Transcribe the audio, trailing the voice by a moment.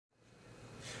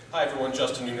Hi everyone,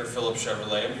 Justin Nooner, Phillips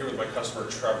Chevrolet. I'm here with my customer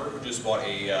Trevor, who just bought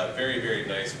a very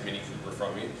nice Mini Cooper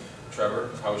from me. Trevor,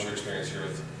 how was your experience here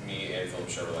with me and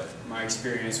Phillips Chevrolet? My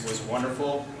experience was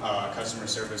wonderful. Customer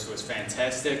service was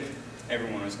fantastic.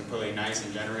 Everyone was completely nice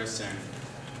and generous, and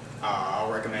I'll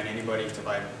recommend anybody to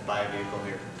buy a vehicle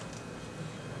here.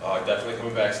 Definitely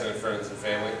coming back, sending friends and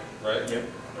family, right? Yep.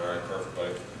 All right, perfect,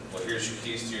 buddy. Well, here's your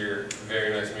keys to your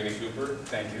very nice Mini Cooper.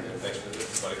 Thank you. And thanks for the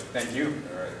visit, buddy. Thank you.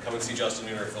 All right, come and see Justin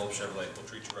Nooner at Phillips Chevrolet. We'll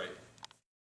treat you right.